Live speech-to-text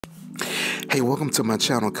Hey, welcome to my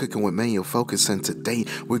channel, Cooking with Manual Focus, and today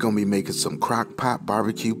we're going to be making some Crockpot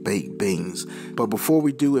barbecue baked beans. But before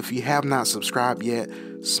we do, if you have not subscribed yet,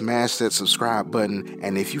 smash that subscribe button,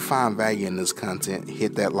 and if you find value in this content,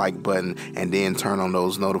 hit that like button and then turn on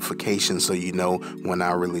those notifications so you know when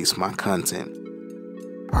I release my content.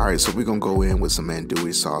 Alright, so we're going to go in with some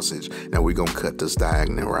Andouille sausage. Now we're going to cut this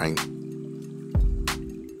diagonal, right?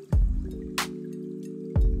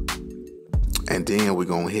 And then we're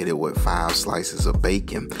going to hit it with 5 slices of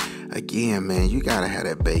bacon. Again, man, you got to have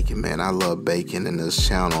that bacon, man. I love bacon, and this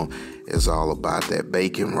channel is all about that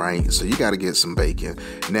bacon, right? So you got to get some bacon.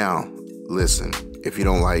 Now, listen, if you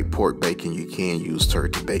don't like pork bacon, you can use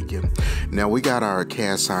turkey bacon. Now, we got our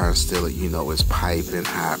cast iron skillet, you know, it's piping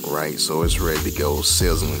hot, right? So it's ready to go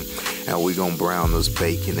sizzling. And we're going to brown this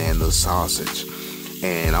bacon and the sausage.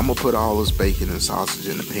 And I'm going to put all this bacon and sausage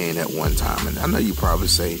in the pan at one time. And I know you probably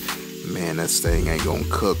say, man, this thing ain't gonna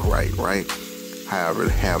cook right? However,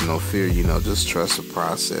 have no fear, you know, just trust the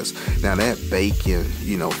process. Now that bacon,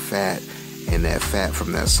 you know, fat, and that fat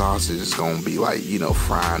from that sausage is gonna be like, you know,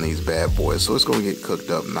 frying these bad boys. So it's gonna get cooked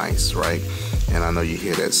up nice, right? And I know you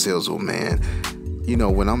hear that sizzle, man. You know,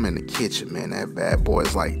 when I'm in the kitchen, man, that bad boy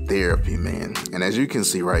is like therapy, man. And as you can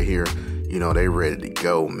see right here, you know, they ready to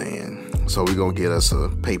go, man. So we're gonna get us a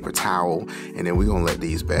paper towel, and then we're gonna let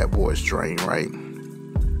these bad boys drain, right?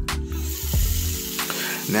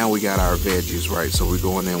 Now we got our veggies, right? So we're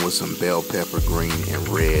going in with some bell pepper, green and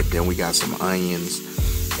red. Then we got some onions.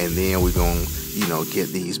 And then we're going to, you know, get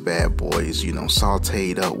these bad boys, you know,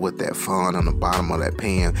 sauteed up with that fond on the bottom of that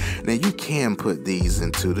pan. Now you can put these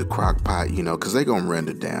into the crock pot, you know, because they're going to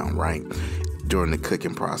render down, right, during the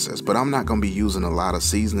cooking process. But I'm not going to be using a lot of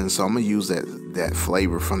seasoning. So I'm going to use that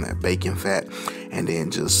flavor from that bacon fat and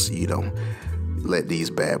then just, you know, let these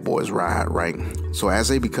bad boys ride, right? So as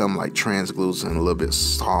they become like translucent and a little bit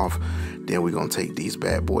soft, then we're gonna take these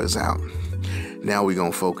bad boys out. Now we're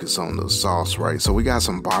gonna focus on the sauce, right? So we got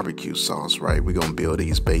some barbecue sauce, right? We're gonna build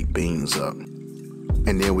these baked beans up.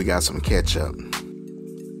 And then we got some ketchup.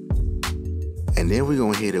 And then we're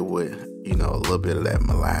gonna hit it with, you know, a little bit of that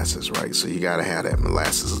molasses, right? So you gotta have that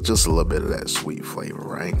molasses, just a little bit of that sweet flavor,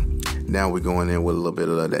 right? Now we're going in with a little bit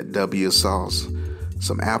of that W sauce,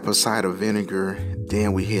 some apple cider vinegar,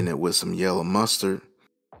 then we hitting it with some yellow mustard.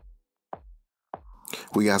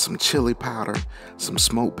 We got some chili powder, some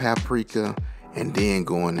smoked paprika, and then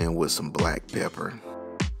going in with some black pepper.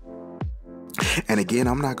 And again,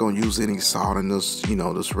 I'm not going to use any salt in this, you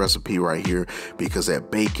know, this recipe right here, because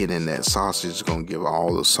that bacon and that sausage is going to give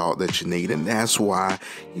all the salt that you need. And that's why,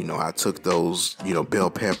 you know, I took those, you know, bell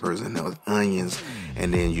peppers and those onions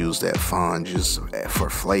and then used that fond just for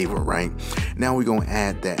flavor, right? Now we're going to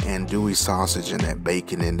add that andouille sausage and that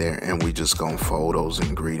bacon in there, and we just going to fold those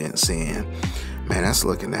ingredients in. Man, that's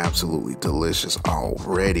looking absolutely delicious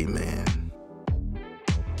already, man.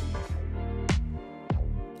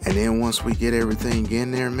 And then once we get everything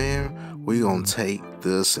in there, man, we're going to take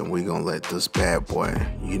this and we're going to let this bad boy,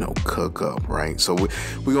 you know, cook up, right? So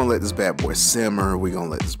we're going to let this bad boy simmer. We're going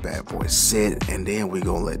to let this bad boy sit. And then we're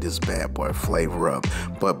going to let this bad boy flavor up.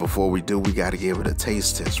 But before we do, we got to give it a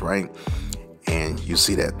taste test, right? And you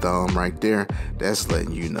see that thumb right there? That's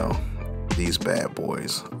letting you know these bad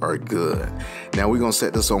boys are good. Now we're going to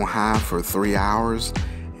set this on high for 3 hours.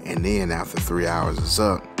 And then after 3 hours is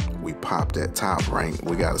up, we pop that top, right?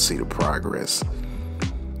 We got to see the progress.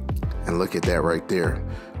 And look at that right there.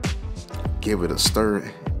 Give it a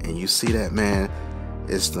stir, and you see that, man,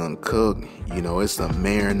 it's done cooked, you know, it's done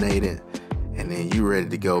marinated, and then you ready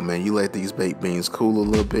to go, man. You let these baked beans cool a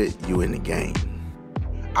little bit, you in the game.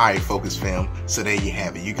 All right, Focus fam, so there you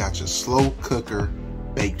have it. You got your slow cooker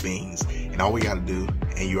baked beans, and all we got to do,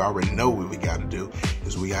 and you already know what we got to do,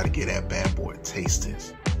 is we got to get that bad boy tasted.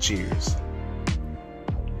 Cheers.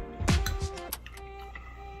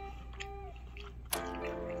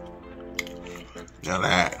 Now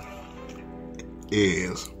that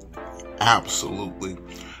is absolutely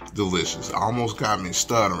delicious. Almost got me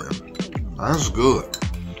stuttering. That's good.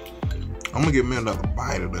 I'm gonna give me another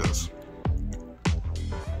bite of this.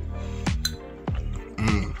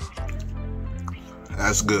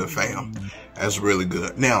 That's good, fam. That's really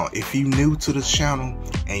good. Now, if you're new to this channel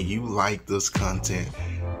and you like this content,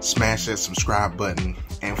 smash that subscribe button.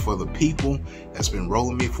 And for the people that's been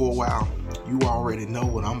rolling me for a while, you already know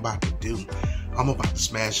what I'm about to do. I'm about to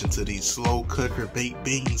smash into these slow cooker baked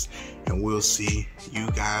beans, and we'll see you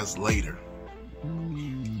guys later.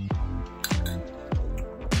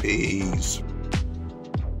 Peace.